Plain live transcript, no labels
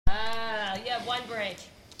one bridge.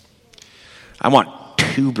 I want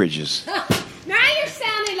 2 bridges. Now you're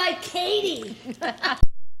sounding like Katie.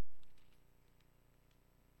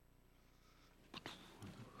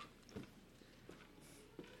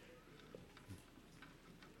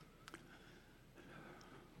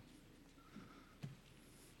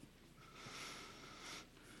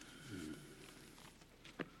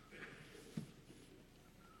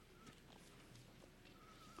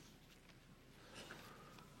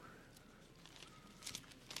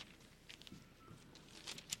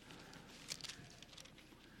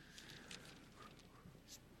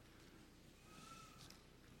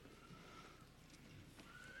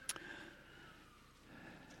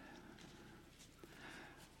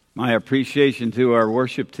 My appreciation to our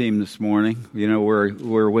worship team this morning. You know,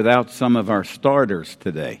 we're without some of our starters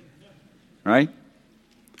today, right?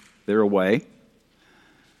 They're away.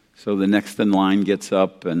 So the next in line gets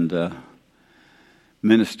up and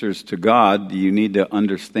ministers to God. You need to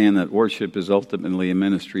understand that worship is ultimately a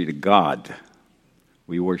ministry to God.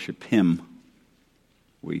 We worship Him.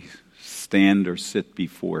 We stand or sit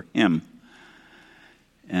before Him.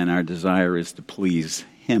 And our desire is to please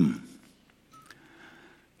Him.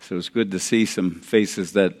 So it's good to see some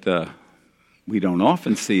faces that we don't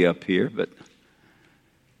often see up here, but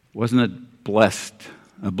wasn't it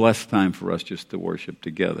a blessed time for us just to worship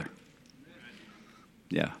together?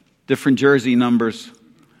 Yeah, different jersey numbers,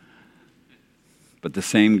 but the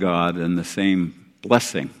same God and the same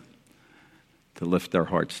blessing to lift our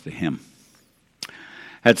hearts to Him.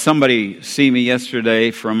 Had somebody see me yesterday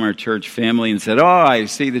from our church family and said, "Oh, I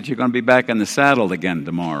see that you're going to be back in the saddle again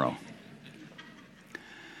tomorrow."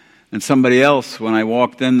 And somebody else, when I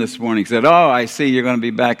walked in this morning, said, "Oh, I see you're going to be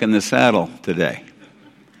back in the saddle today."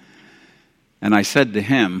 And I said to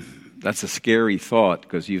him, "That's a scary thought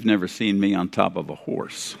because you've never seen me on top of a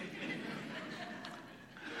horse.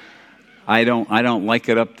 I don't like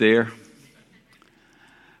it up there."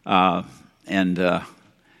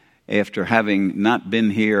 After having not been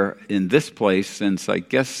here in this place since, I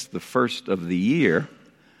guess, the first of the year,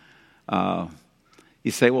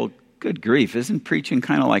 you say, "Well, good grief, isn't preaching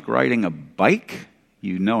kind of like riding a bike?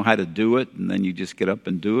 You know how to do it, and then you just get up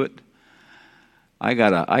and do it." I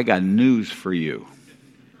got news for you.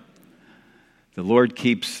 The Lord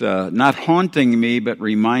keeps not haunting me, but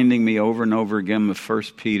reminding me over and over again of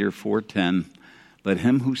 1 Peter 4:10. "Let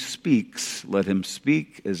him who speaks, let him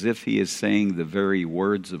speak as if he is saying the very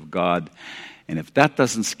words of God." And if that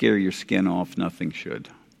doesn't scare your skin off, nothing should.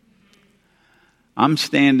 I'm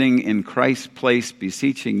standing in Christ's place,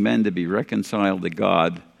 beseeching men to be reconciled to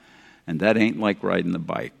God, and that ain't like riding the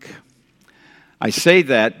bike. I say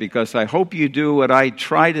that because I hope you do what I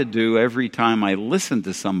try to do every time I listen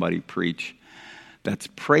to somebody preach. That's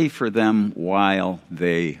pray for them while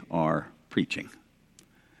they are preaching.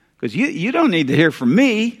 Because you don't need to hear from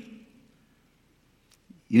me.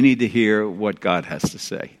 You need to hear what God has to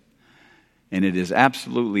say. And it is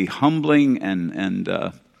absolutely humbling and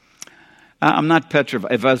I'm not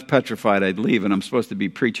petrified. If I was petrified, I'd leave, and I'm supposed to be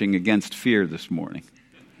preaching against fear this morning.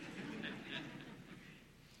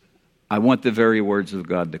 I want the very words of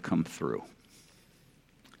God to come through.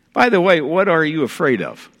 By the way, what are you afraid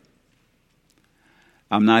of?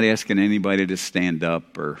 I'm not asking anybody to stand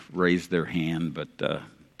up or raise their hand, but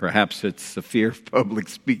perhaps it's the fear of public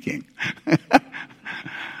speaking.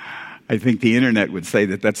 I think the internet would say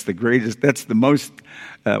that's the most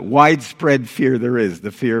widespread fear there is,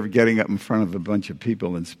 the fear of getting up in front of a bunch of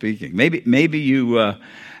people and speaking. Maybe you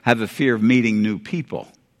have a fear of meeting new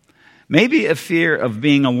people. Maybe a fear of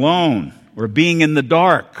being alone or being in the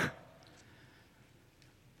dark.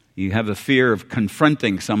 You have a fear of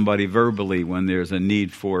confronting somebody verbally when there's a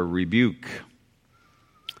need for rebuke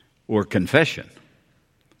or confession.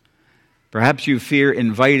 Perhaps you fear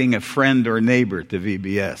inviting a friend or neighbor to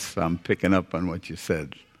VBS. I'm picking up on what you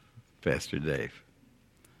said, Pastor Dave.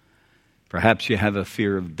 Perhaps you have a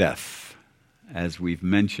fear of death, as we've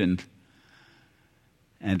mentioned,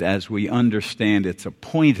 and as we understand it's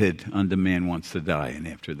appointed unto man once to die, and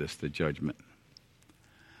after this the judgment.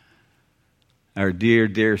 Our dear,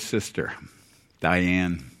 dear sister,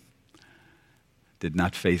 Diane, did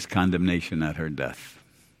not face condemnation at her death.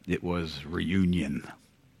 It was reunion.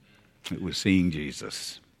 It was seeing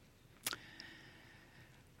Jesus.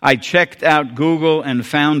 I checked out Google and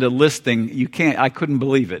found a listing. I couldn't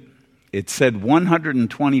believe it. It said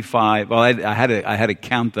 125. Well, I had to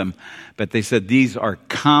count them, but they said these are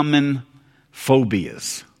common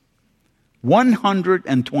phobias.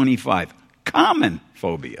 125 common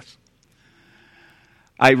phobias.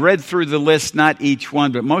 I read through the list, not each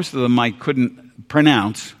one, but most of them I couldn't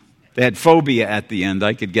pronounce. They had phobia at the end.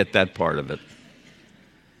 I could get that part of it.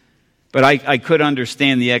 But I could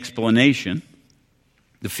understand the explanation.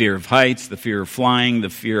 The fear of heights, the fear of flying, the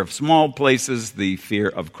fear of small places, the fear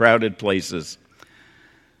of crowded places.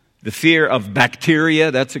 The fear of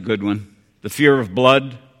bacteria, that's a good one. The fear of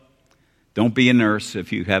blood. Don't be a nurse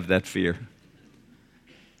if you have that fear.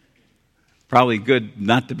 Probably good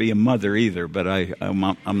not to be a mother either, but I'm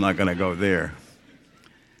not going to go there.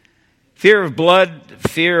 Fear of blood,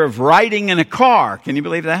 fear of riding in a car. Can you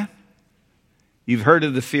believe that? You've heard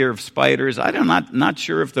of the fear of spiders. I'm not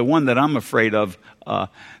sure if the one that I'm afraid of,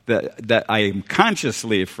 that I am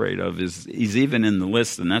consciously afraid of, is even in the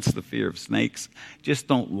list, and that's the fear of snakes. Just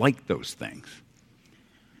don't like those things.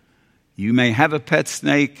 You may have a pet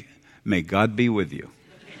snake. May God be with you.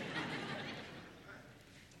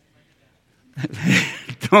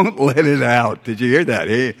 Don't let it out. Did you hear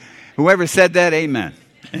that? Whoever said that, amen.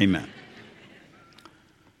 Amen.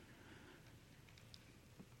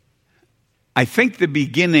 I think the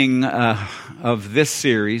beginning of this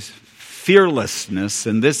series, fearlessness,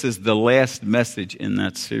 and this is the last message in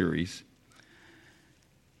that series,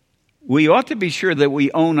 we ought to be sure that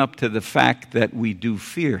we own up to the fact that we do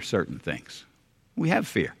fear certain things. We have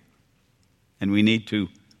fear, and we need to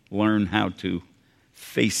learn how to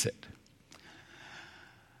face it.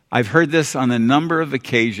 I've heard this on a number of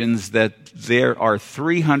occasions that there are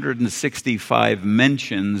 365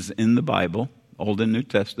 mentions in the Bible, Old and New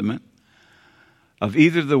Testament, of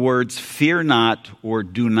either the words fear not or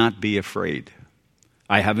do not be afraid.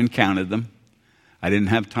 I haven't counted them. I didn't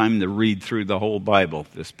have time to read through the whole Bible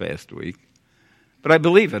this past week. But I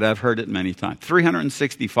believe it. I've heard it many times.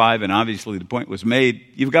 365, and obviously the point was made.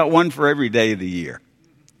 You've got one for every day of the year.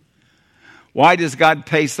 Why does God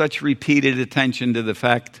pay such repeated attention to the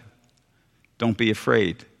fact, don't be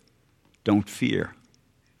afraid, don't fear?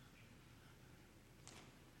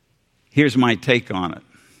 Here's my take on it.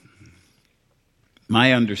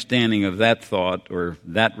 My understanding of that thought or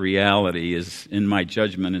that reality is, in my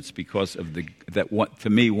judgment, it's because of to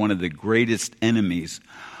me, one of the greatest enemies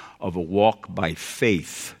of a walk by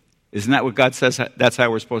faith. Isn't that what God says? That's how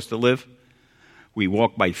we're supposed to live? We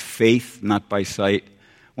walk by faith, not by sight.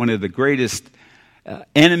 One of the greatest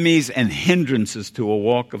enemies and hindrances to a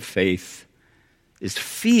walk of faith is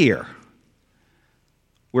fear.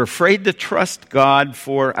 We're afraid to trust God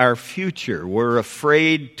for our future. We're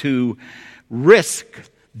afraid to risk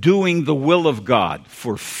doing the will of God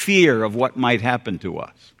for fear of what might happen to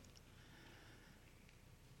us.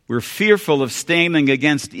 We're fearful of standing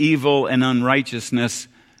against evil and unrighteousness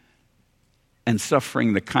and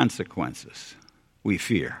suffering the consequences. We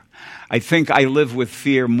fear. I think I live with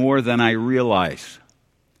fear more than I realize.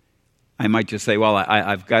 I might just say, well,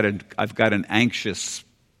 I've got an anxious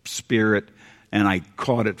spirit, and I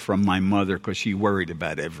caught it from my mother because she worried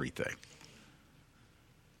about everything.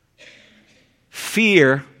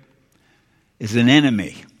 Fear is an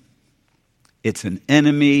enemy. It's an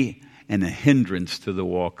enemy and a hindrance to the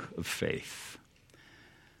walk of faith.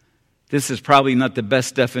 This is probably not the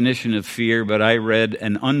best definition of fear, but I read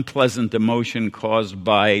an unpleasant emotion caused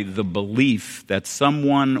by the belief that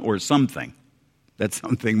someone or something, that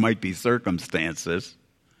something might be circumstances,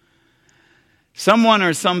 someone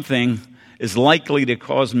or something is likely to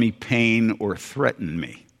cause me pain or threaten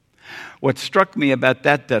me. What struck me about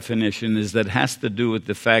that definition is that it has to do with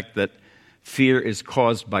the fact that fear is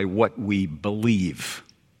caused by what we believe.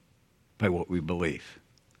 By what we believe.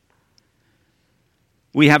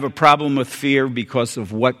 We have a problem with fear because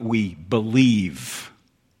of what we believe.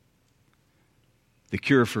 The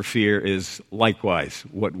cure for fear is likewise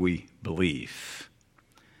what we believe.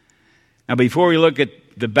 Now, before we look at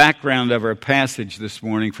the background of our passage this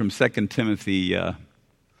morning from 2 Timothy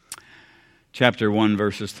chapter 1,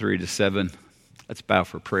 verses 3 to 7, let's bow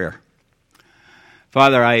for prayer.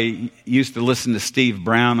 Father, I used to listen to Steve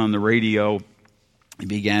Brown on the radio. He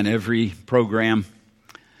began every program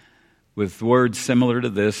with words similar to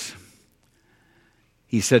this.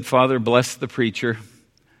 He said, Father, bless the preacher.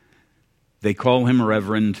 They call him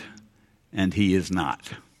reverend, and he is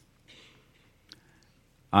not.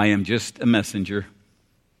 I am just a messenger.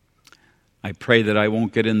 I pray that I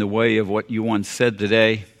won't get in the way of what you once said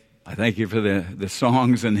today. I thank you for the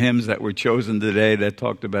songs and hymns that were chosen today that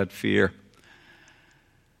talked about fear.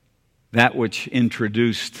 That which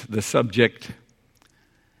introduced the subject.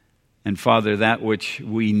 And Father, that which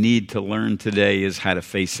we need to learn today is how to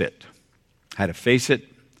face it. How to face it,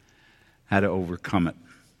 how to overcome it.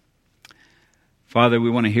 Father, we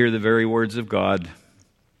want to hear the very words of God.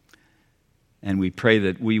 And we pray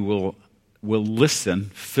that we will listen,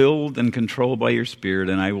 filled and controlled by your Spirit,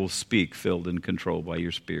 and I will speak, filled and controlled by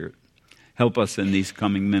your Spirit. Help us in these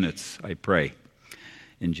coming minutes, I pray.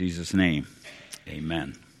 In Jesus' name,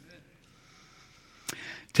 amen.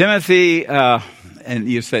 Timothy, and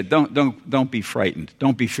you said, don't be frightened.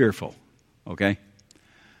 Don't be fearful, okay?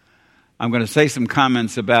 I'm going to say some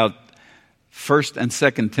comments about 1st and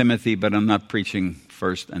 2nd Timothy, but I'm not preaching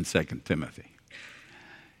 1st and 2nd Timothy.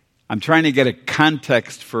 I'm trying to get a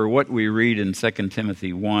context for what we read in 2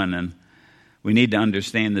 Timothy 1, and we need to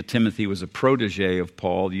understand that Timothy was a protege of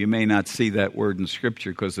Paul. You may not see that word in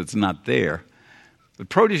Scripture because it's not there, but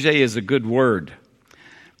protege is a good word.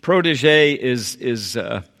 Protege is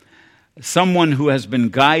someone who has been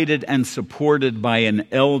guided and supported by an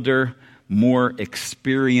elder, more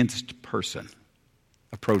experienced person,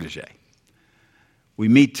 a protege. We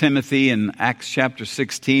meet Timothy in Acts chapter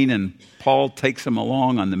 16, and Paul takes him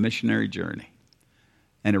along on the missionary journey.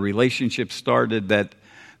 And a relationship started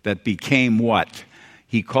that became what?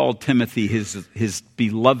 He called Timothy his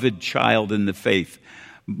beloved child in the faith.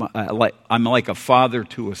 I'm like a father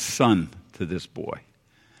to a son to this boy.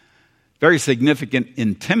 Very significant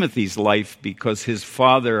in Timothy's life because his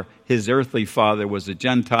father, his earthly father, was a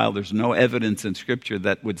Gentile. There's no evidence in Scripture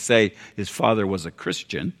that would say his father was a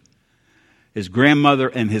Christian. His grandmother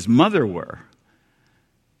and his mother were.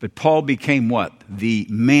 But Paul became what? The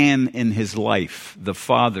man in his life, the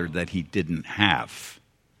father that he didn't have.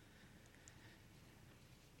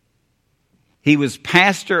 He was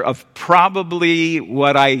pastor of probably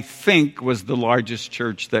what I think was the largest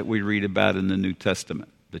church that we read about in the New Testament,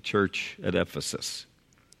 the church at Ephesus.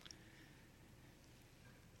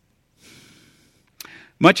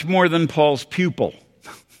 Much more than Paul's pupil.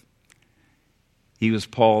 He was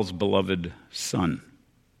Paul's beloved son,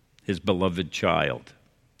 his beloved child.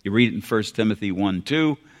 You read it in 1 Timothy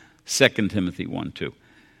 1:2, 2 Timothy 1:2.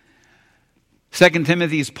 2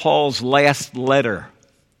 Timothy is Paul's last letter.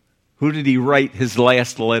 Who did he write his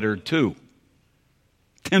last letter to?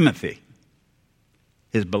 Timothy,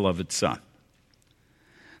 his beloved son.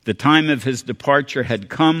 The time of his departure had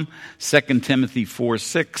come, 2 Timothy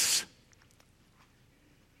 4:6.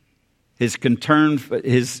 His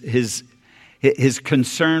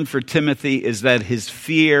concern for Timothy is that his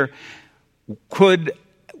fear could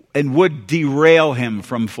and would derail him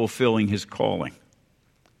from fulfilling his calling.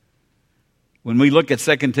 When we look at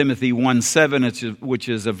 2 Timothy 1:7, which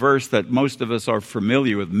is a verse that most of us are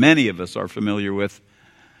familiar with, many of us are familiar with,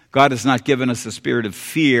 God has not given us a spirit of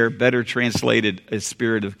fear, better translated a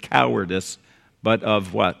spirit of cowardice, but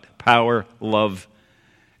of what? Power, love,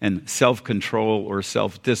 and self-control or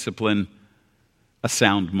self-discipline, a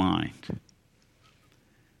sound mind.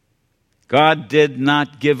 God did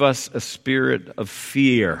not give us a spirit of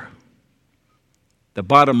fear. The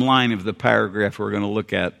bottom line of the paragraph we're going to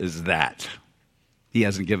look at is that. He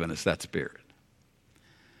hasn't given us that spirit.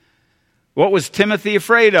 What was Timothy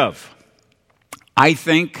afraid of? I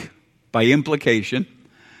think, by implication,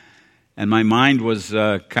 and my mind was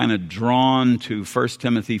kind of drawn to 1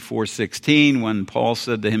 Timothy 4:16 when Paul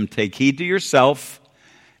said to him, "Take heed to yourself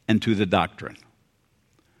and to the doctrine."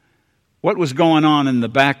 What was going on in the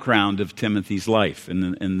background of Timothy's life,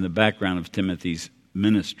 in the background of Timothy's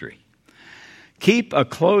ministry? Keep a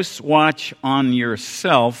close watch on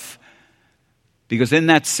yourself, because in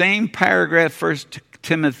that same paragraph, 1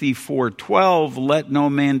 Timothy 4:12, let no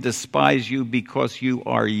man despise you because you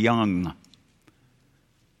are young.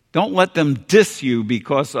 Don't let them diss you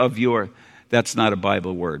because of that's not a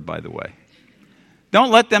Bible word, by the way.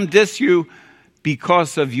 Don't let them diss you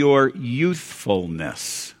because of your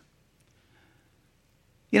youthfulness.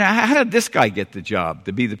 You know, how did this guy get the job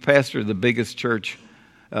to be the pastor of the biggest church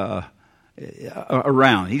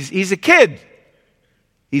around? He's a kid.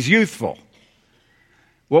 He's youthful.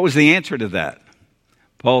 What was the answer to that?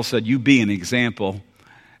 Paul said, you be an example,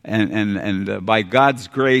 and by God's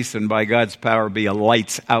grace and by God's power, be a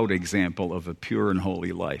lights-out example of a pure and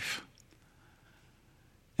holy life.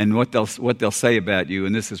 And what they'll say about you,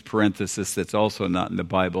 and this is parenthesis that's also not in the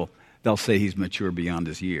Bible, they'll say he's mature beyond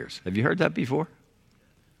his years. Have you heard that before?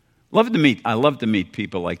 I love to meet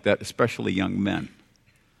people like that, especially young men,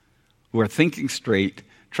 who are thinking straight,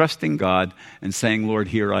 trusting God, and saying, Lord,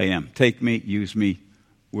 here I am. Take me, use me,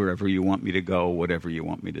 wherever you want me to go, whatever you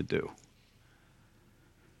want me to do.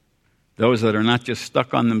 Those that are not just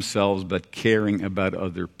stuck on themselves, but caring about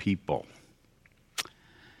other people.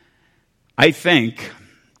 I think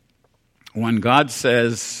when God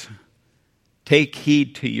says, take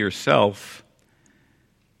heed to yourself,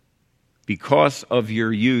 because of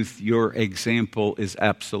your youth, your example is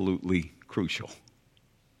absolutely crucial.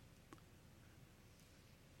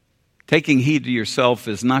 Taking heed to yourself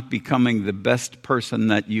is not becoming the best person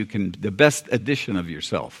that you can, the best edition of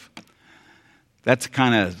yourself. That's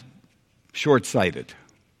kind of short-sighted.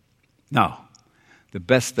 No, the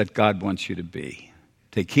best that God wants you to be.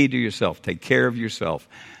 Take heed to yourself. Take care of yourself.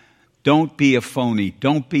 Don't be a phony.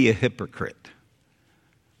 Don't be a hypocrite.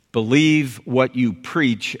 Believe what you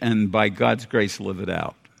preach and by God's grace live it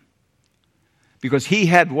out. Because he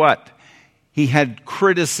had what? He had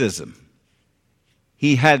criticism.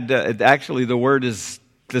 He had, actually the word is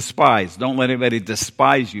despise. Don't let anybody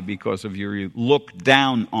despise you because of your look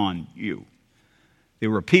down on you. There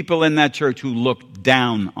were people in that church who looked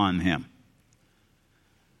down on him.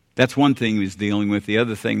 That's one thing he was dealing with. The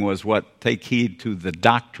other thing was what? Take heed to the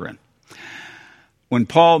doctrine. When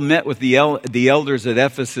Paul met with the elders at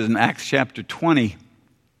Ephesus in Acts chapter 20,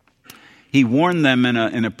 he warned them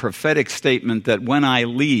in a prophetic statement that when I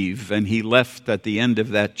leave, and he left at the end of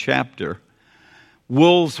that chapter,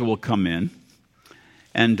 wolves will come in,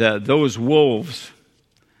 and those wolves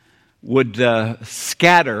would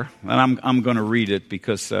scatter, and I'm going to read it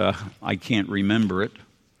because I can't remember it.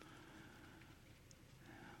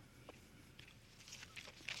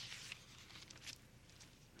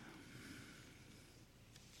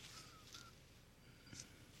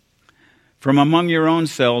 From among your own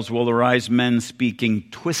selves will arise men speaking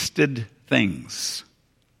twisted things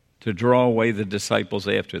to draw away the disciples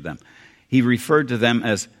after them. He referred to them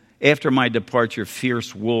as, after my departure,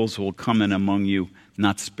 fierce wolves will come in among you,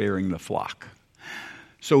 not sparing the flock.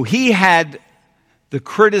 So he had the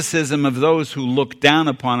criticism of those who looked down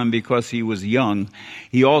upon him because he was young.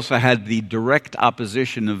 He also had the direct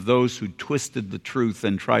opposition of those who twisted the truth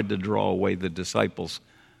and tried to draw away the disciples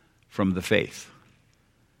from the faith.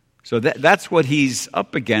 So that's what he's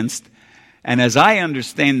up against. And as I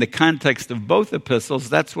understand the context of both epistles,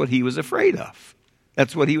 that's what he was afraid of.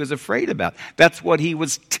 That's what he was afraid about. That's what he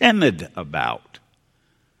was timid about.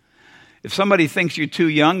 If somebody thinks you're too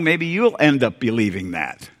young, maybe you'll end up believing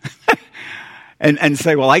that. and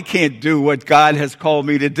say, well, I can't do what God has called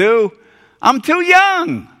me to do. I'm too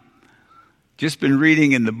young. Just been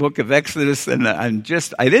reading in the book of Exodus, and I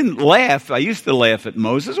didn't laugh. I used to laugh at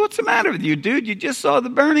Moses. What's the matter with you, dude? You just saw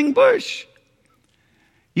the burning bush.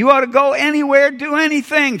 You ought to go anywhere, do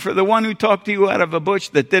anything for the one who talked to you out of a bush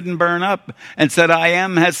that didn't burn up and said, I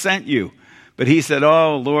am has sent you. But he said,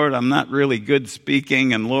 oh, Lord, I'm not really good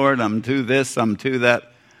speaking, and Lord, I'm too this, I'm too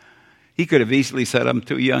that. He could have easily said, I'm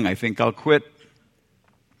too young. I think I'll quit,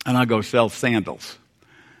 and I'll go sell sandals.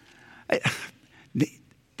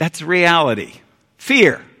 That's reality.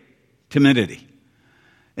 Fear, timidity.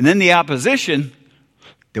 And then the opposition,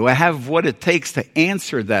 do I have what it takes to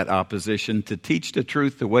answer that opposition, to teach the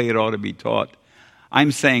truth the way it ought to be taught?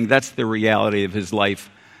 I'm saying that's the reality of his life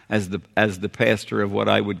as the pastor of what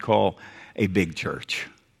I would call a big church.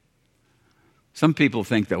 Some people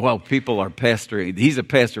think that, well, people are pastoring. He's a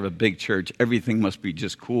pastor of a big church. Everything must be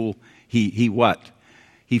just cool. He what?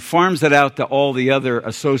 He farms it out to all the other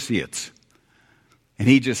associates. And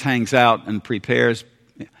he just hangs out and prepares.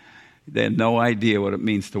 They have no idea what it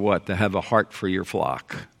means to what? To have a heart for your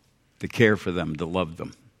flock, to care for them, to love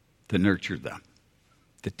them, to nurture them,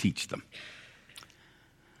 to teach them.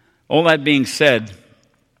 All that being said,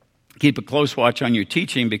 keep a close watch on your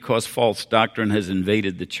teaching because false doctrine has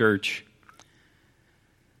invaded the church.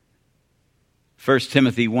 1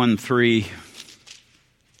 Timothy 1:3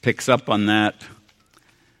 picks up on that.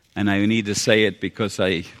 And I need to say it because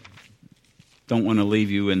I don't want to leave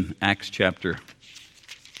you in Acts chapter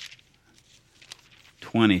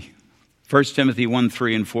 20. 1 Timothy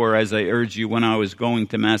 1:3 and 4, as I urged you when I was going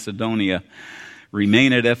to Macedonia,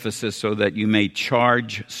 remain at Ephesus so that you may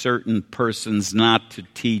charge certain persons not to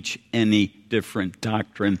teach any different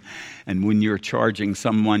doctrine. And when you're charging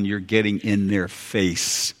someone, you're getting in their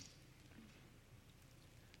face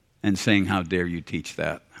and saying, how dare you teach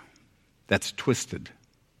that? That's twisted.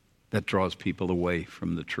 That draws people away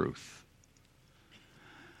from the truth.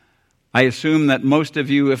 I assume that most of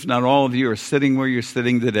you, if not all of you, are sitting where you're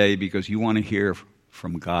sitting today because you want to hear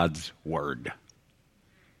from God's word.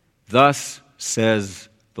 Thus says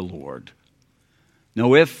the Lord.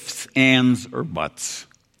 No ifs, ands, or buts.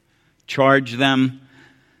 Charge them.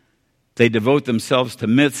 They devote themselves to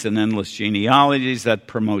myths and endless genealogies that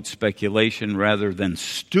promote speculation rather than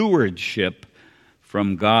stewardship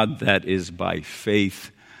from God that is by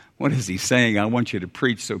faith. What is he saying? I want you to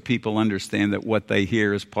preach so people understand that what they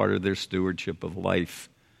hear is part of their stewardship of life.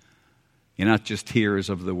 You're not just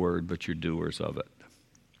hearers of the word, but you're doers of it.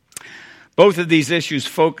 Both of these issues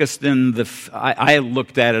focused I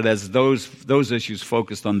looked at it as those issues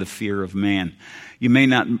focused on the fear of man. You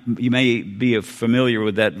may be familiar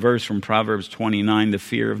with that verse from Proverbs 29, the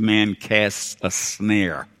fear of man casts a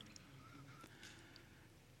snare.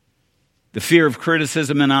 The fear of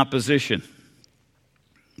criticism and opposition.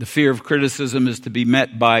 The fear of criticism is to be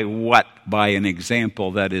met by what? By an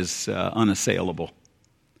example that is unassailable.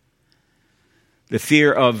 The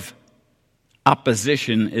fear of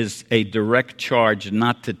opposition is a direct charge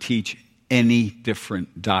not to teach any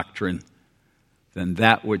different doctrine than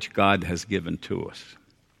that which God has given to us.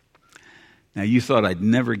 Now, you thought I'd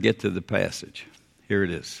never get to the passage. Here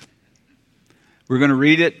it is. We're going to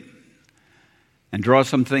read it and draw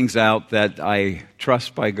some things out that I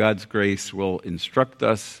trust by God's grace will instruct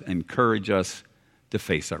us, encourage us to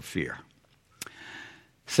face our fear.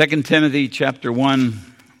 2 Timothy chapter 1,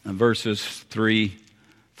 verses 3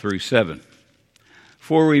 through 7.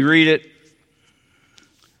 Before we read it,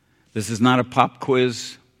 this is not a pop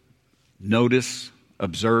quiz. Notice,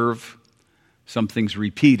 observe, something's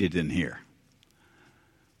repeated in here.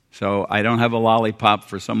 So I don't have a lollipop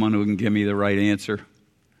for someone who can give me the right answer.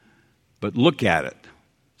 But look at it.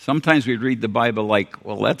 Sometimes we read the Bible like,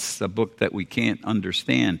 well, that's a book that we can't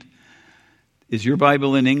understand. Is your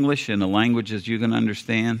Bible in English, in a language that you can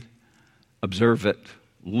understand? Observe it.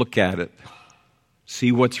 Look at it.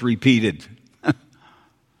 See what's repeated.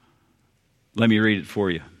 Let me read it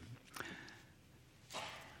for you.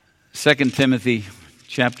 2 Timothy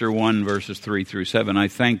chapter 1, verses 3 through 7. I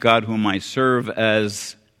thank God whom I serve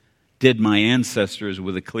as did my ancestors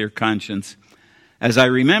with a clear conscience, as I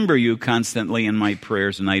remember you constantly in my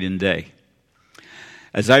prayers night and day.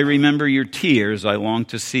 As I remember your tears, I long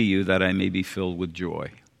to see you that I may be filled with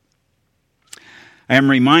joy. I am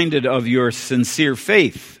reminded of your sincere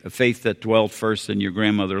faith, a faith that dwelt first in your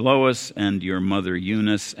grandmother Lois and your mother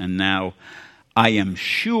Eunice, and now I am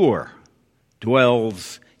sure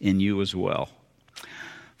dwells in you as well.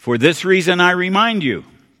 For this reason I remind you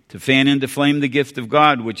to fan into flame the gift of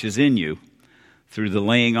God which is in you through the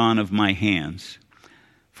laying on of my hands.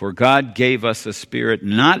 For God gave us a spirit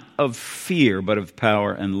not of fear, but of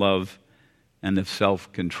power and love and of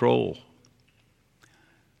self-control.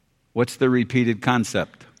 What's the repeated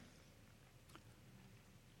concept?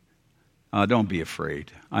 Don't be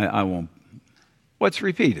afraid. I won't. What's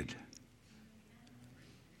repeated?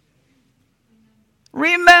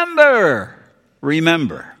 Remember.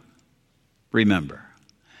 Remember. Remember.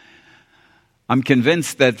 I'm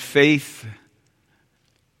convinced that faith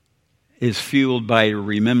is fueled by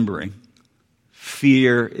remembering.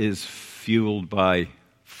 Fear is fueled by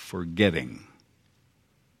forgetting.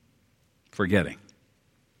 Forgetting.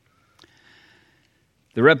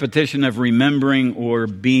 The repetition of remembering or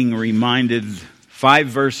being reminded, 5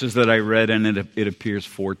 verses that I read, and it appears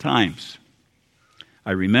 4 times.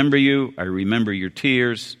 I remember you. I remember your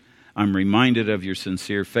tears. I'm reminded of your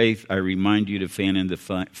sincere faith. I remind you to fan into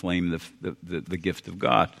flame the gift of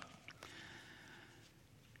God.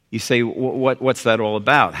 You say, what's that all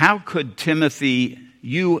about? How could Timothy,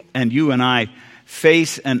 you and I,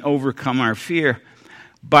 face and overcome our fear?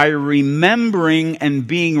 By remembering and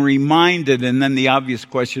being reminded, and then the obvious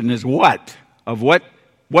question is what? Of what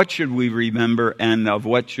should we remember, and of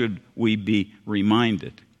what should we be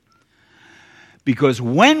reminded? Because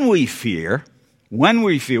when we're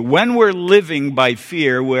living by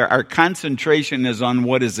fear, where our concentration is on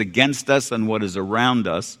what is against us and what is around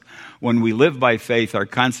us, when we live by faith, our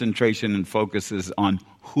concentration and focus is on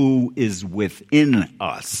who is within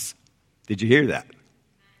us. Did you hear that?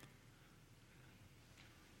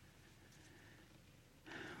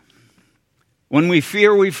 When we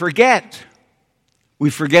fear, we forget. We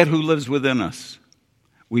forget who lives within us.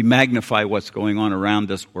 We magnify what's going on around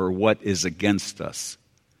us or what is against us.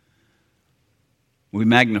 We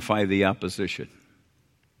magnify the opposition.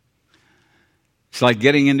 It's like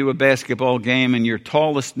getting into a basketball game and your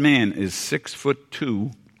tallest man is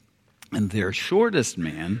 6'2", and their shortest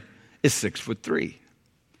man is 6'3".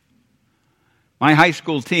 My high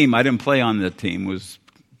school team, I didn't play on the team,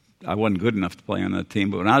 I wasn't good enough to play on that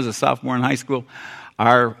team, but when I was a sophomore in high school,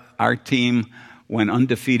 our team went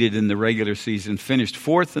undefeated in the regular season, finished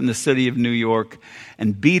 4th in the city of New York,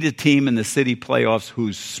 and beat a team in the city playoffs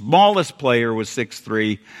whose smallest player was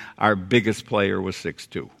 6'3", our biggest player was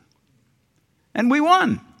 6'2". And we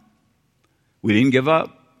won. We didn't give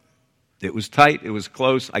up. It was tight. It was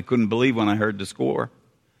close. I couldn't believe when I heard the score.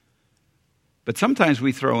 But sometimes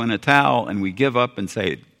we throw in a towel and we give up and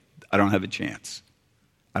say, I don't have a chance.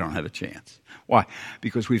 I don't have a chance. Why?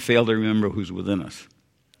 Because we fail to remember who's within us.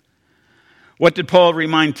 What did Paul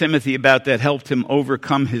remind Timothy about that helped him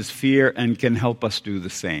overcome his fear and can help us do the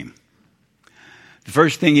same? The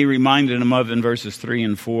first thing he reminded him of in verses 3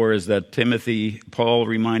 and 4 is that Paul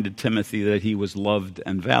reminded Timothy that he was loved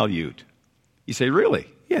and valued. You say, really?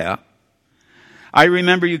 Yeah. I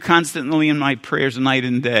remember you constantly in my prayers night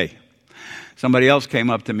and day. Somebody else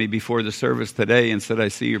came up to me before the service today and said, I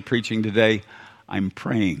see you're preaching today. I'm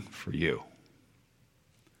praying for you.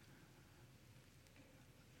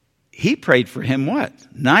 He prayed for him what?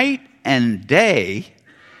 Night and day,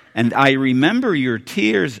 and I remember your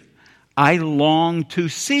tears. I long to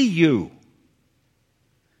see you,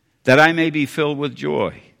 that I may be filled with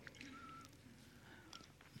joy.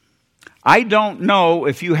 I don't know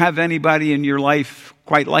if you have anybody in your life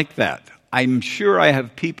quite like that. I'm sure I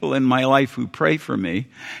have people in my life who pray for me.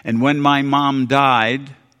 And when my mom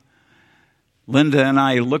died, Linda and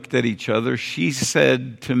I looked at each other. She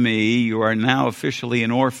said to me, "You are now officially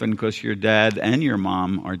an orphan because your dad and your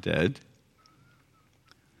mom are dead."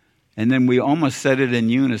 And then we almost said it in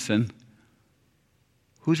unison.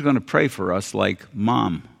 Who's going to pray for us like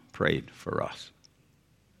Mom prayed for us?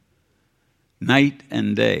 Night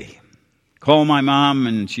and day. Call my mom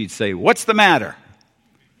and she'd say, "What's the matter?"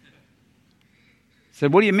 I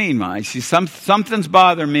said, "What do you mean, Ma?" She said, "Something's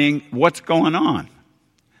bothering me. What's going on?"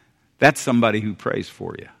 That's somebody who prays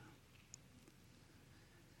for you.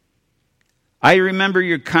 I remember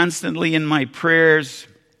you're constantly in my prayers.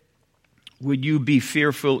 Would you be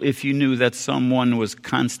fearful if you knew that someone was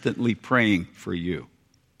constantly praying for you?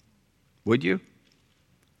 Would you?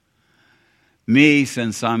 Me,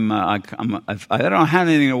 since I don't have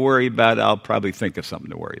anything to worry about, I'll probably think of something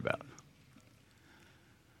to worry about.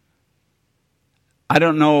 I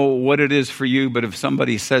don't know what it is for you, but if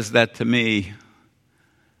somebody says that to me,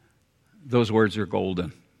 those words are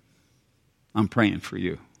golden. I'm praying for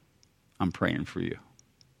you. I'm praying for you.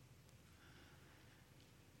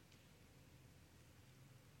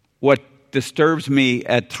 What disturbs me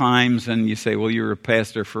at times, and you say, well, you're a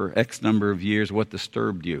pastor for X number of years, what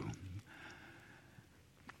disturbed you?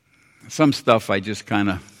 Some stuff I just kind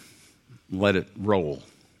of let it roll.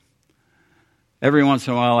 Every once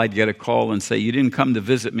in a while I'd get a call and say, "You didn't come to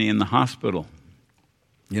visit me in the hospital."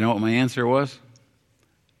 You know what my answer was?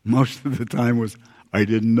 Most of the time was, "I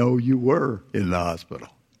didn't know you were in the hospital."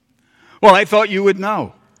 Well, I thought you would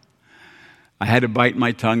know. I had to bite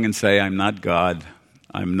my tongue and say, I'm not God.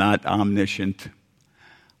 I'm not omniscient.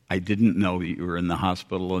 I didn't know that you were in the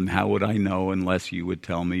hospital, and how would I know unless you would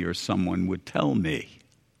tell me or someone would tell me?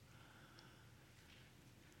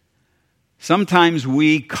 Sometimes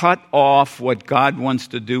we cut off what God wants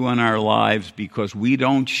to do in our lives because we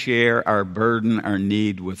don't share our burden, our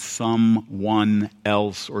need with someone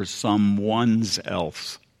else or someone's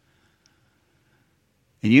else.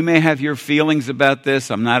 And you may have your feelings about this.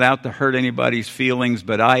 I'm not out to hurt anybody's feelings,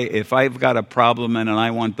 but if I've got a problem and I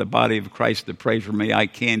want the body of Christ to pray for me, I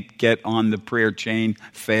can't get on the prayer chain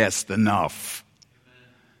fast enough.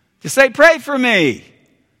 Just say, "Pray for me.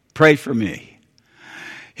 Pray for me."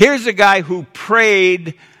 Here's a guy who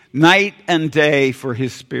prayed night and day for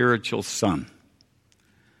his spiritual son.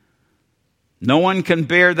 No one can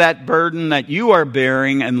bear that burden that you are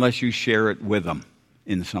bearing unless you share it with them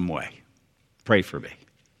in some way. Pray for me.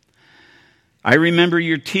 I remember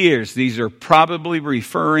your tears. These are probably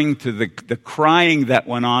referring to the crying that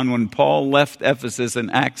went on when Paul left Ephesus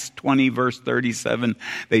in Acts 20, verse 37.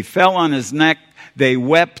 They fell on his neck, they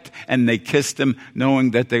wept, and they kissed him,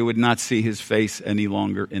 knowing that they would not see his face any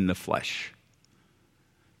longer in the flesh.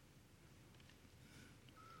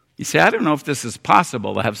 You say, I don't know if this is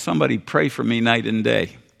possible to have somebody pray for me night and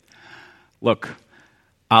day. Look,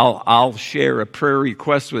 I'll share a prayer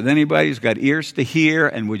request with anybody who's got ears to hear,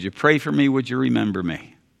 and would you pray for me? Would you remember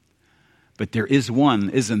me? But there is one,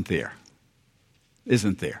 isn't there?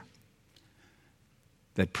 Isn't there?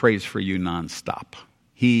 That prays for you nonstop.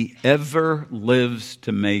 He ever lives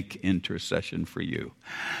to make intercession for you.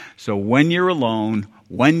 So when you're alone,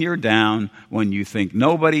 when you're down, when you think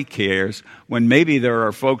nobody cares, when maybe there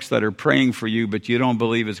are folks that are praying for you, but you don't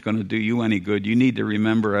believe it's going to do you any good, you need to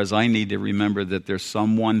remember, as I need to remember, that there's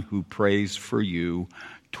someone who prays for you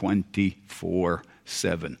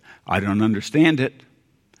 24/7. I don't understand it.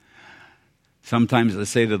 Sometimes I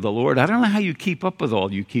say to the Lord, I don't know how you keep up with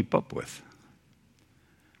all you keep up with.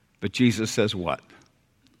 But Jesus says what?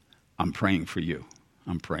 I'm praying for you.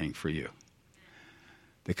 I'm praying for you.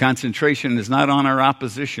 The concentration is not on our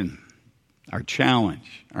opposition, our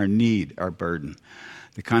challenge, our need, our burden.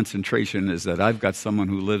 The concentration is that I've got someone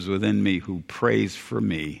who lives within me who prays for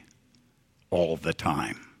me all the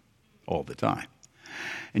time. All the time.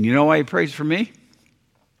 And you know why he prays for me?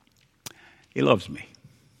 He loves me.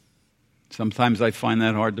 Sometimes I find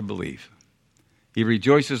that hard to believe. He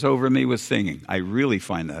rejoices over me with singing. I really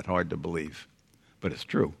find that hard to believe. But it's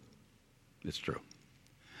true. It's true.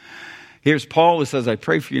 Here's Paul who says, I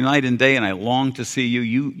pray for you night and day, and I long to see you.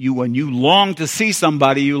 You when you long to see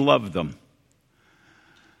somebody, you love them.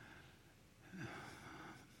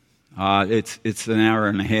 It's an hour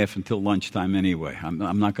and a half until lunchtime anyway.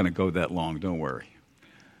 I'm not going to go that long, don't worry.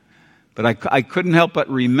 But I couldn't help but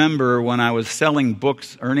remember when I was selling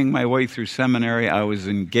books, earning my way through seminary. I was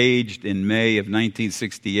engaged in May of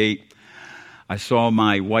 1968. I saw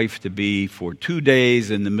my wife-to-be for 2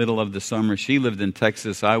 days in the middle of the summer. She lived in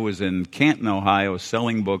Texas. I was in Canton, Ohio,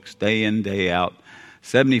 selling books day in, day out,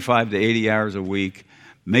 75 to 80 hours a week,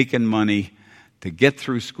 making money to get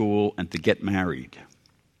through school and to get married.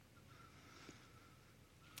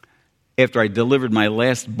 After I delivered my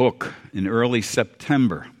last book in early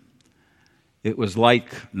September, it was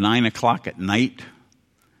like 9 o'clock at night.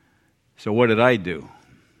 So what did I do?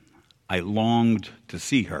 I longed to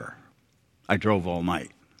see her. I drove all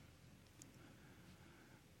night.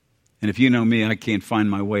 And if you know me, I can't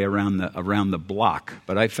find my way around the block,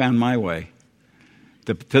 but I found my way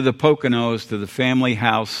to the Poconos, to the family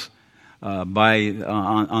house on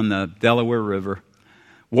the Delaware River.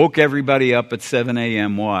 Woke everybody up at 7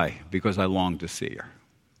 a.m. Why? Because I longed to see her.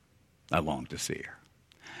 I longed to see her.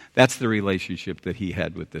 That's the relationship that he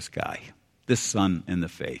had with this guy, this son in the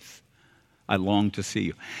faith. I long to see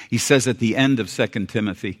you. He says at the end of 2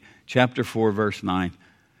 Timothy, chapter 4, verse 9,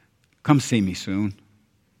 come see me soon.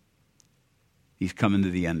 He's coming to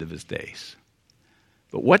the end of his days.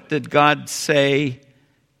 But what did God say?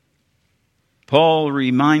 Paul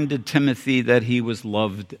reminded Timothy that he was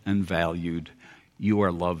loved and valued. You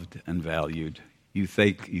are loved and valued. You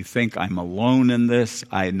think I'm alone in this.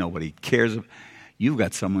 Nobody cares. You've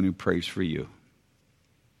got someone who prays for you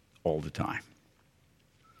all the time.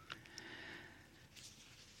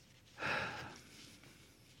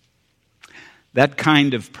 That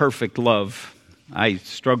kind of perfect love, I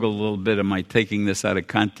struggle a little bit. Am I taking this out of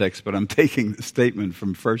context? But I'm taking the statement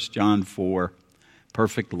from 1 John 4.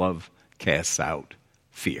 Perfect love casts out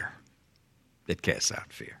fear. It casts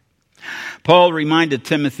out fear. Paul reminded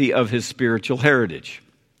Timothy of his spiritual heritage,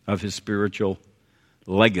 of his spiritual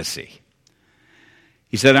legacy.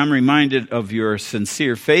 He said, I'm reminded of your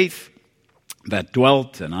sincere faith that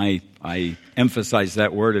dwelt, and I emphasize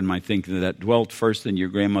that word in my thinking, that dwelt first in your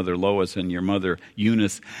grandmother Lois and your mother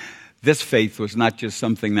Eunice. This faith was not just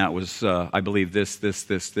something that was, I believe this,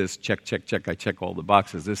 check, I check all the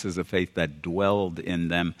boxes. This is a faith that dwelled in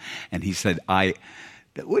them. And he said,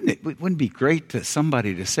 wouldn't it be great to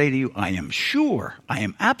somebody to say to you, I am sure, I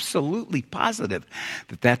am absolutely positive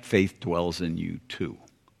that faith dwells in you too.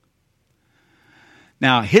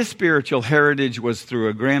 Now, his spiritual heritage was through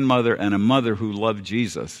a grandmother and a mother who loved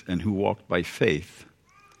Jesus and who walked by faith.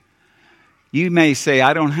 You may say,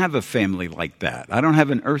 I don't have a family like that. I don't have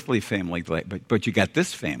an earthly family like that. But you got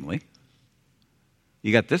this family.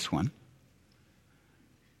 You got this one.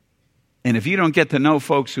 And if you don't get to know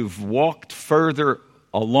folks who've walked further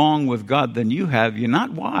along with God than you have, you're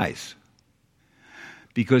not wise.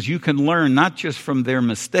 Because you can learn not just from their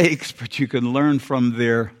mistakes, but you can learn from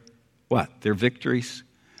their victories.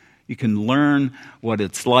 You can learn what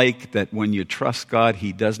it's like that when you trust God,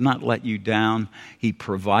 He does not let you down. He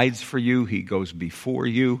provides for you. He goes before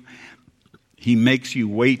you. He makes you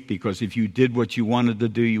wait, because if you did what you wanted to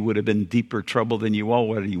do, you would have been in deeper trouble than you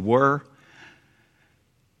already were.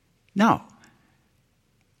 No.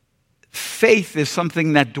 Faith is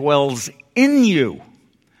something that dwells in you.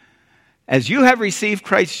 As you have received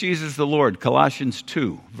Christ Jesus the Lord, Colossians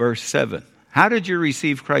 2, verse 7. How did you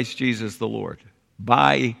receive Christ Jesus the Lord?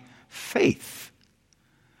 By faith.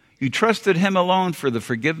 You trusted Him alone for the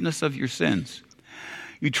forgiveness of your sins.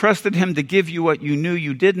 You trusted Him to give you what you knew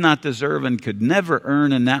you did not deserve and could never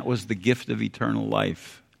earn, and that was the gift of eternal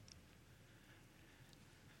life.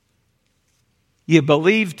 You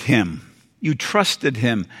believed Him. You trusted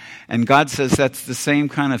Him. And God says that's the same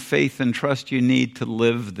kind of faith and trust you need to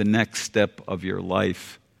live the next step of your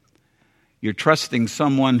life. You're trusting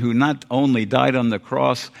someone who not only died on the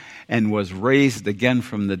cross and was raised again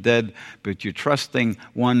from the dead, but you're trusting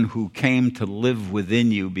one who came to live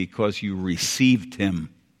within you because you received Him.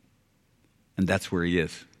 And that's where He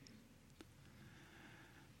is.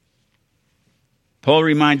 Paul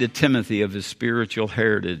reminded Timothy of his spiritual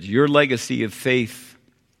heritage. Your legacy of faith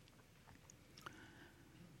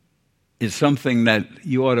is something that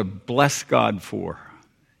you ought to bless God for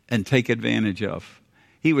and take advantage of.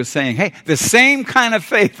 He was saying, hey, the same kind of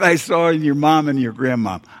faith I saw in your mom and your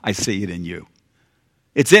grandma, I see it in you.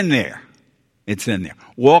 It's in there. It's in there.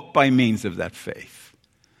 Walk by means of that faith.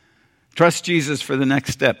 Trust Jesus for the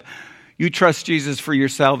next step. You trust Jesus for your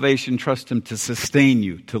salvation. Trust Him to sustain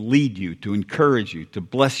you, to lead you, to encourage you, to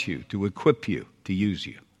bless you, to equip you, to use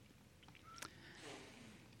you.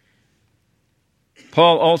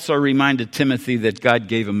 Paul also reminded Timothy that God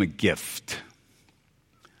gave him a gift.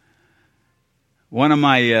 One of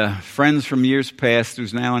my friends from years past,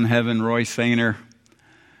 who's now in heaven, Roy Sainer,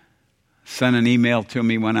 sent an email to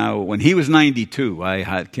me when he was 92.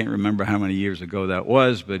 I can't remember how many years ago that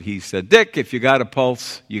was, but he said, Dick, if you got a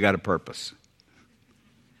pulse, you got a purpose.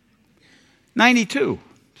 92.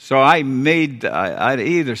 So I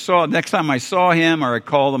either saw, next time I saw him or I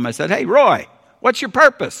called him, I said, hey, Roy, what's your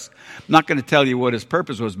purpose? I'm not going to tell you what his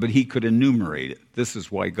purpose was, but he could enumerate it. This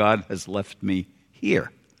is why God has left me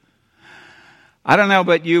here. I don't know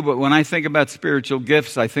about you, but when I think about spiritual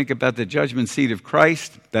gifts, I think about the judgment seat of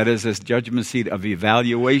Christ. That is a judgment seat of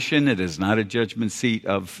evaluation. It is not a judgment seat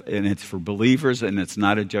and it's for believers, and it's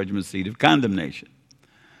not a judgment seat of condemnation.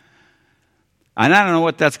 And I don't know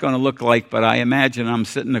what that's going to look like, but I imagine I'm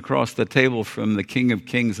sitting across the table from the King of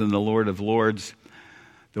Kings and the Lord of Lords,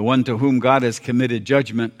 the one to whom God has committed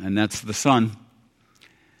judgment, and that's the Son.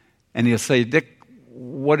 And he'll say, Dick,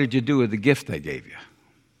 what did you do with the gift I gave you?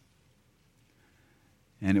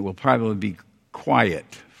 And it will probably be quiet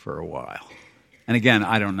for a while. And again,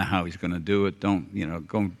 I don't know how he's going to do it. Don't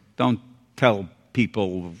tell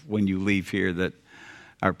people when you leave here that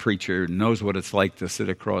our preacher knows what it's like to sit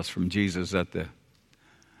across from Jesus at the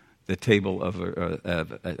table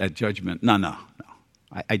at judgment. No.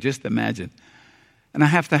 I just imagine. And I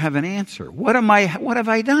have to have an answer. What have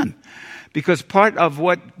I done? Because part of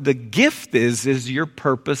what the gift is your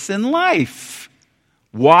purpose in life.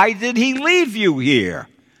 Why did he leave you here?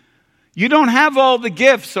 You don't have all the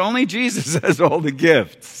gifts. Only Jesus has all the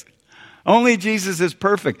gifts. Only Jesus is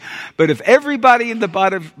perfect. But if everybody in the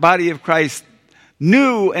body of Christ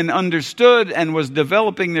knew and understood and was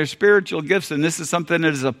developing their spiritual gifts, and this is something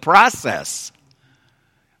that is a process,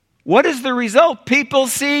 what is the result? People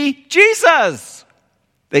see Jesus.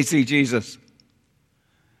 They see Jesus.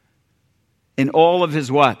 In all of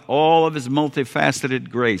his what? All of his multifaceted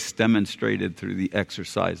grace demonstrated through the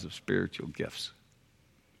exercise of spiritual gifts.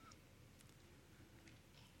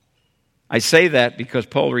 I say that because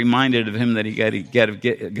Paul reminded of him that he had a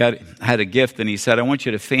gift, and he said, I want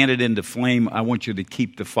you to fan it into flame. I want you to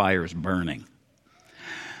keep the fires burning.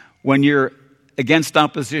 When you're against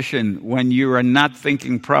opposition, when you are not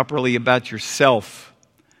thinking properly about yourself,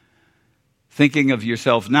 thinking of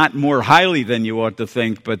yourself not more highly than you ought to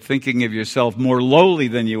think, but thinking of yourself more lowly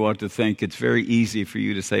than you ought to think, it's very easy for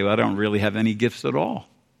you to say, well, I don't really have any gifts at all.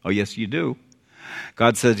 Oh, yes, you do.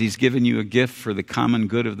 God says he's given you a gift for the common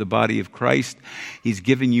good of the body of Christ. He's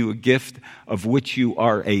given you a gift of which you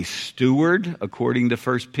are a steward, according to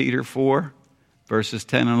 1 Peter 4, verses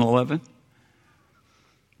 10 and 11.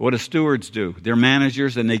 What do stewards do? They're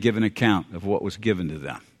managers, and they give an account of what was given to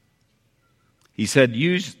them. He said,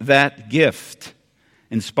 use that gift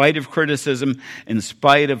in spite of criticism, in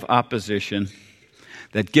spite of opposition.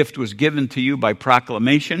 That gift was given to you by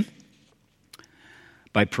proclamation,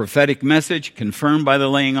 by prophetic message, confirmed by the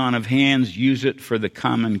laying on of hands. Use it for the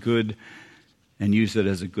common good and use it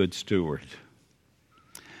as a good steward.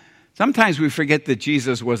 Sometimes we forget that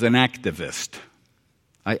Jesus was an activist.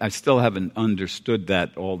 I still haven't understood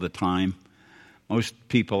that all the time. Most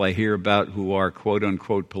people I hear about who are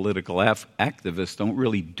quote-unquote political activists don't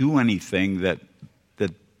really do anything that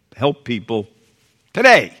help people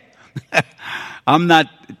today. I'm not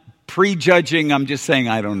prejudging, I'm just saying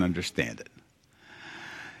I don't understand it.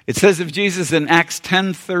 It says of Jesus in Acts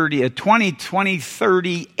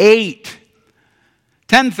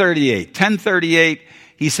 10:38,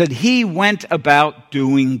 he said, he went about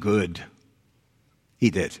doing good. He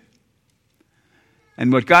did.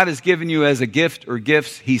 And what God has given you as a gift or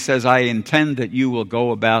gifts, he says, I intend that you will go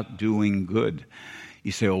about doing good.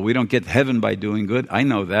 You say, well, we don't get to heaven by doing good. I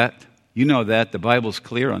know that. You know that. The Bible's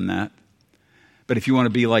clear on that. But if you want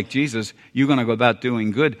to be like Jesus, you're going to go about doing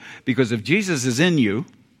good. Because if Jesus is in you,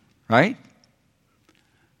 right?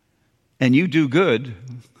 And you do good,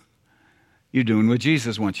 you're doing what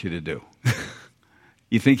Jesus wants you to do.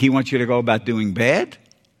 You think he wants you to go about doing bad?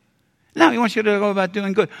 No, he wants you to go about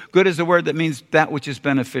doing good. Good is a word that means that which is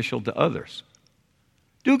beneficial to others.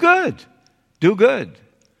 Do good. Do good.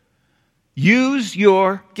 Use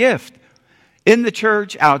your gift. In the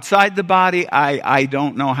church, outside the body, I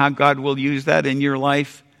don't know how God will use that in your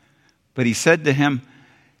life. But he said to him,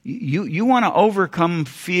 you want to overcome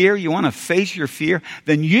fear? You want to face your fear?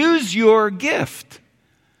 Then use your gift.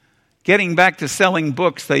 Getting back to selling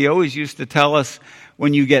books, they always used to tell us,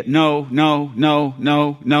 when you get no,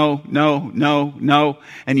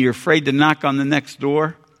 and you're afraid to knock on the next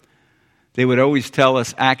door, they would always tell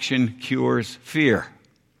us action cures fear.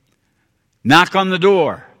 Knock on the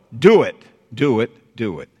door. Do it. Do it.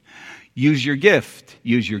 Do it. Use your gift.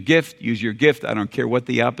 Use your gift. Use your gift. I don't care what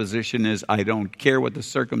the opposition is. I don't care what the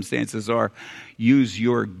circumstances are. Use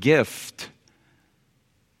your gift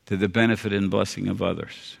to the benefit and blessing of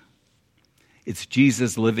others. It's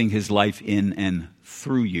Jesus living his life in and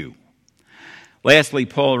through you. Lastly,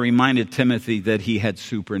 Paul reminded Timothy that he had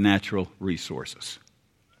supernatural resources.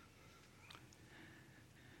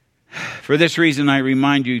 For this reason, I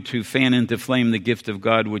remind you to fan into flame the gift of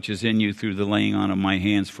God which is in you through the laying on of my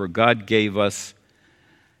hands. For God gave us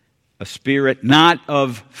a spirit not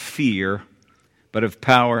of fear, but of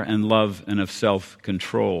power and love and of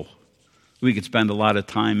self-control. We could spend a lot of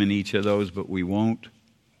time in each of those, but we won't.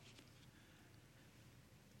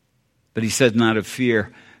 But he said not of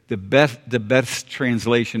fear. The best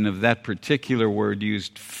translation of that particular word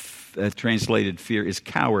used, translated fear, is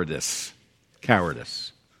cowardice.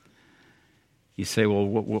 Cowardice. You say, well,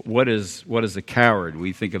 what is a coward?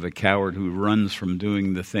 We think of a coward who runs from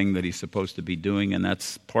doing the thing that he's supposed to be doing, and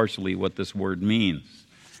that's partially what this word means.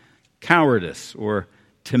 Cowardice or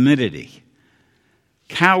timidity.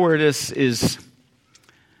 Cowardice is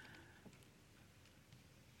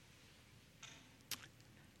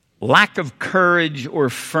lack of courage or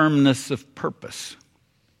firmness of purpose.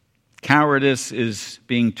 Cowardice is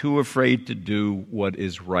being too afraid to do what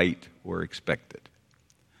is right or expected.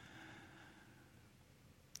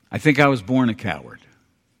 I think I was born a coward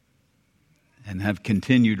and have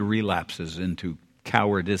continued relapses into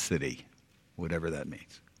cowardicity, whatever that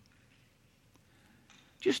means.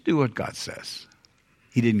 Just do what God says.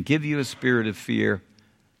 He didn't give you a spirit of fear.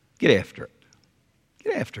 Get after it.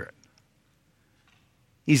 Get after it.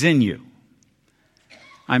 He's in you.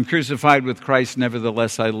 I'm crucified with Christ,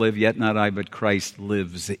 nevertheless I live, yet not I, but Christ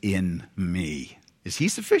lives in me. Is he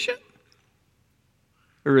sufficient?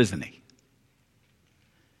 Or isn't he?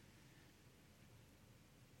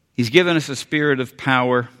 He's given us a spirit of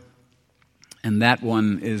power, and that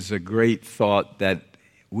one is a great thought that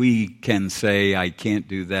we can say, I can't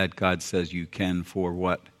do that. God says you can, for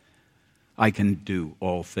what? I can do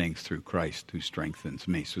all things through Christ who strengthens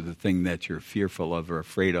me. So the thing that you're fearful of or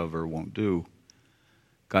afraid of or won't do,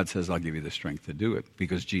 God says, I'll give you the strength to do it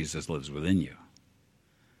because Jesus lives within you.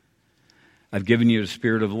 I've given you the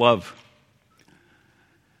spirit of love.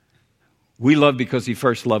 We love because he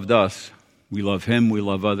first loved us. We love him, we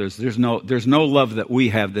love others. There's no love that we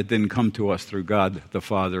have that didn't come to us through God the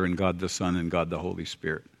Father and God the Son and God the Holy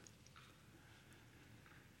Spirit.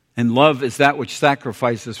 And love is that which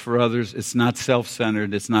sacrifices for others. It's not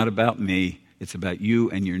self-centered. It's not about me. It's about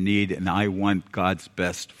you and your need, and I want God's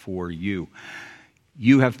best for you.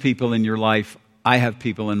 You have people in your life. I have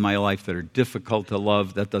people in my life that are difficult to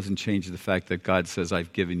love. That doesn't change the fact that God says,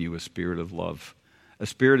 I've given you a spirit of love, a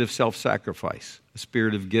spirit of self-sacrifice, a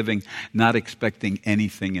spirit of giving, not expecting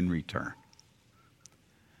anything in return.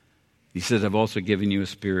 He says, I've also given you a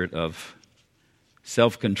spirit of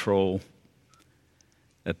self-control,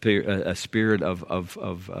 a spirit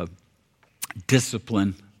of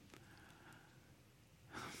discipline.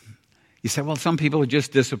 You say, well, some people are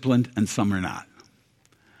just disciplined and some are not.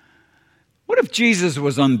 What if Jesus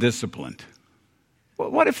was undisciplined?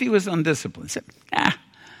 What if he was undisciplined? He said,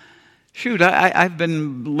 shoot, I've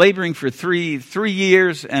been laboring for three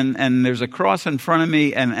years, and there's a cross in front of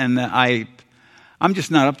me, and I'm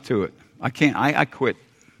just not up to it. I can't. I quit.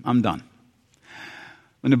 I'm done.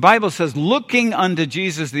 When the Bible says, looking unto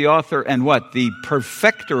Jesus, the author and what? The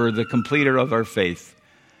perfecter, or the completer of our faith.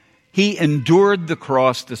 He endured the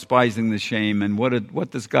cross, despising the shame. And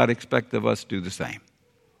what does God expect of us? Do the same.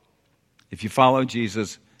 If you follow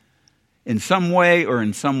Jesus, in some way or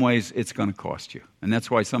in some ways, it's going to cost you. And that's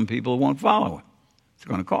why some people won't follow him. It's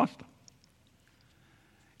going to cost them.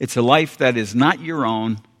 It's a life that is not your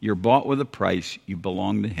own. You're bought with a price. You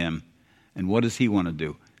belong to him. And what does he want to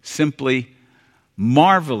do? Simply,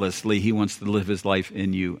 marvelously, he wants to live his life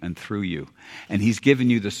in you and through you. And he's given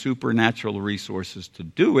you the supernatural resources to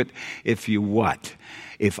do it if you what?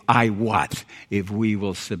 If we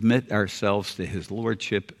will submit ourselves to his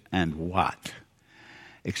lordship and what?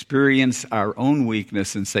 Experience our own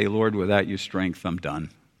weakness and say, Lord, without your strength, I'm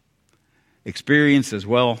done. Experience as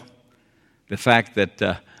well the fact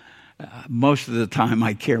that most of the time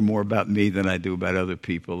I care more about me than I do about other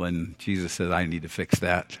people. And Jesus says, I need to fix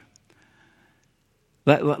that.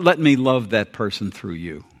 Let me love that person through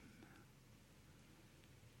you.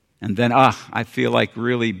 And then, I feel like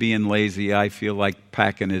really being lazy. I feel like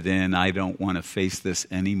packing it in. I don't want to face this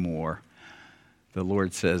anymore. The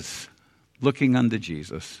Lord says, looking unto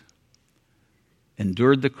Jesus,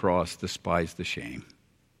 endured the cross, despised the shame.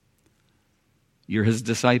 You're his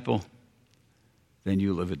disciple. Then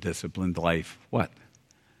you live a disciplined life. What?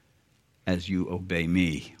 As you obey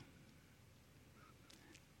me.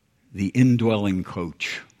 The indwelling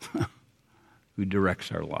coach who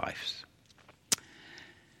directs our lives.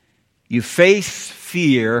 You face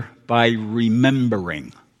fear by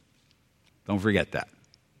remembering. Don't forget that.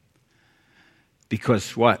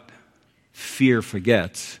 Because what? Fear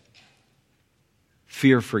forgets.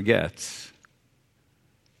 Fear forgets.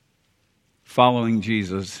 Following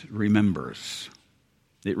Jesus remembers.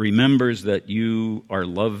 It remembers that you are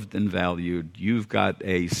loved and valued. You've got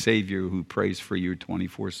a Savior who prays for you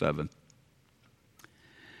 24/7.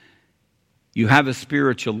 You have a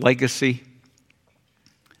spiritual legacy,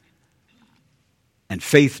 and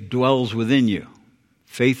faith dwells within you.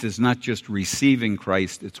 Faith is not just receiving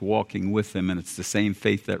Christ, it's walking with Him, and it's the same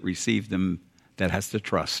faith that received Him that has to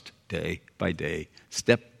trust day by day,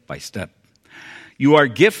 step by step. You are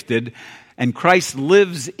gifted, and Christ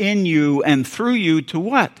lives in you and through you to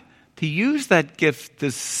what? To use that gift,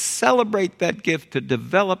 to celebrate that gift, to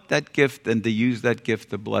develop that gift, and to use that gift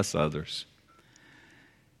to bless others.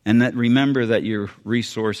 And that remember that your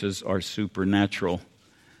resources are supernatural.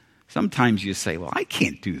 Sometimes you say, well, I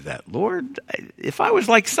can't do that, Lord. If I was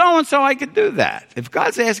like so-and-so, I could do that. If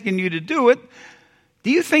God's asking you to do it, do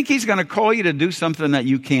you think He's going to call you to do something that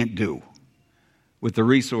you can't do with the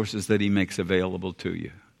resources that He makes available to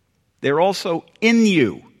you? They're also in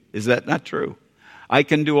you. Is that not true? I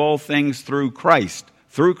can do all things through Christ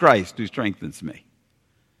who strengthens me.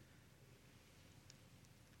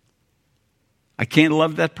 I can't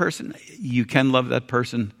love that person. You can love that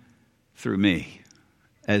person through me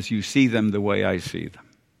as you see them the way I see them.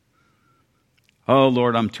 Oh,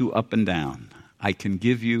 Lord, I'm too up and down. I can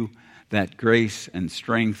give you that grace and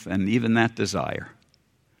strength and even that desire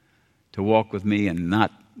to walk with me and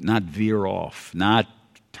not veer off, not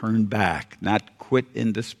turn back, not quit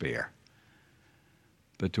in despair,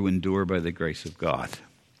 but to endure by the grace of God.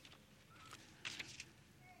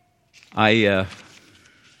 I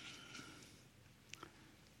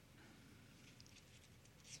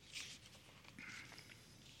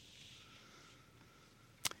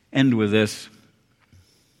end with this.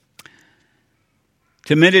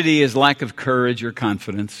 Timidity is lack of courage or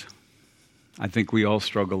confidence. I think we all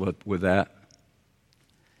struggle with that.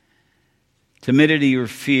 Timidity or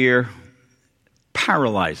fear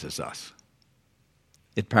paralyzes us.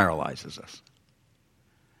 It paralyzes us.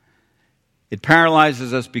 It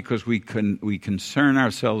paralyzes us because we concern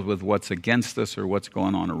ourselves with what's against us or what's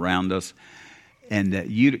going on around us. And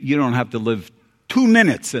you don't have to live 2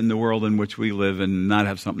 minutes in the world in which we live and not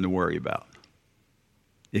have something to worry about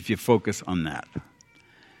if you focus on that.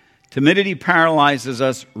 Timidity paralyzes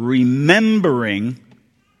us. Remembering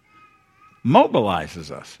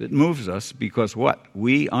mobilizes us. It moves us because what?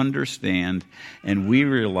 We understand and we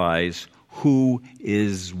realize who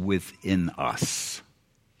is within us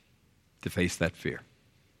to face that fear.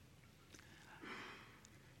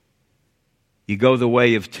 You go the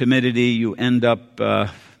way of timidity, you end up,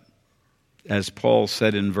 as Paul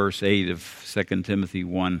said in verse 8 of 2 Timothy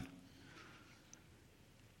 1,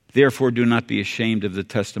 therefore do not be ashamed of the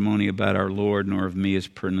testimony about our Lord, nor of me as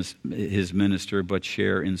His minister, but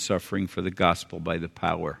share in suffering for the gospel by the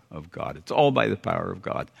power of God. It's all by the power of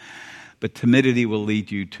God. But timidity will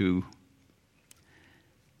lead you to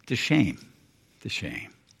shame. To shame.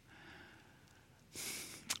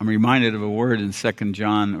 I'm reminded of a word in 2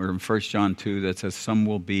 John or in 1 John 2 that says some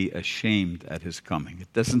will be ashamed at His coming.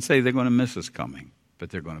 It doesn't say they're going to miss His coming, but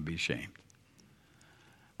they're going to be ashamed.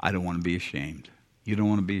 I don't want to be ashamed. You don't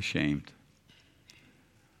want to be ashamed.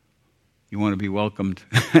 You want to be welcomed.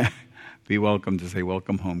 Be welcome to say,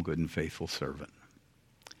 welcome home, good and faithful servant.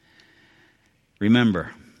 Remembering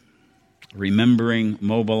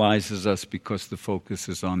mobilizes us because the focus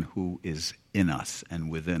is on who is in us and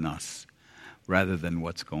within us, rather than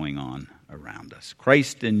what's going on around us.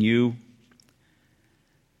 Christ in you,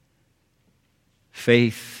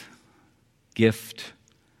 faith, gift,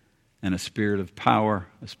 and a spirit of power,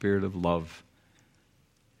 a spirit of love,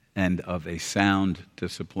 and of a sound,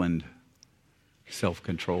 disciplined,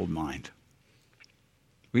 self-controlled mind.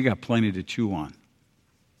 We got plenty to chew on,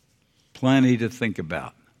 plenty to think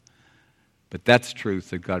about. But that's truth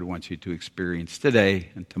that God wants you to experience today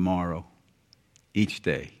and tomorrow, each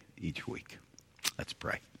day, each week. Let's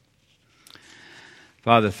pray.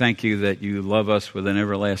 Father, thank you that you love us with an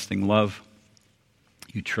everlasting love.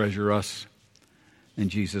 You treasure us. And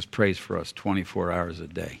Jesus prays for us 24 hours a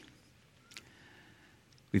day.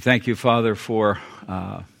 We thank you, Father, for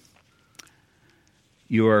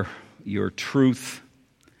your truth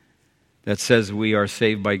that says we are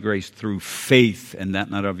saved by grace through faith, and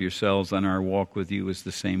that not of yourselves, and our walk with you is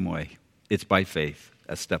the same way. It's by faith,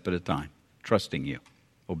 a step at a time, trusting you,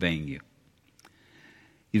 obeying you.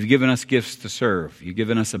 You've given us gifts to serve. You've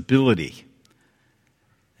given us ability,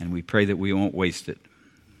 and we pray that we won't waste it.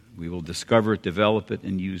 We will discover it, develop it,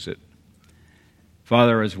 and use it.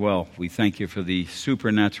 Father, as well, we thank you for the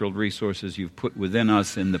supernatural resources you've put within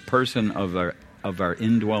us in the person of our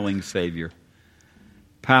indwelling Savior.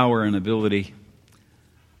 Power and ability,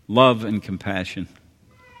 love and compassion,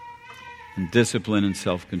 and discipline and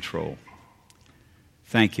self-control.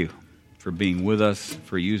 Thank you for being with us,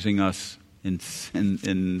 for using us in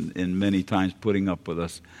many times putting up with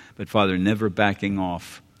us. But Father, never backing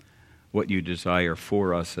off what you desire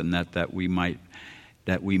for us, and that we might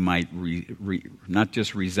not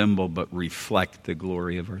just resemble but reflect the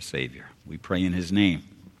glory of our Savior. We pray in his name.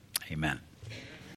 Amen.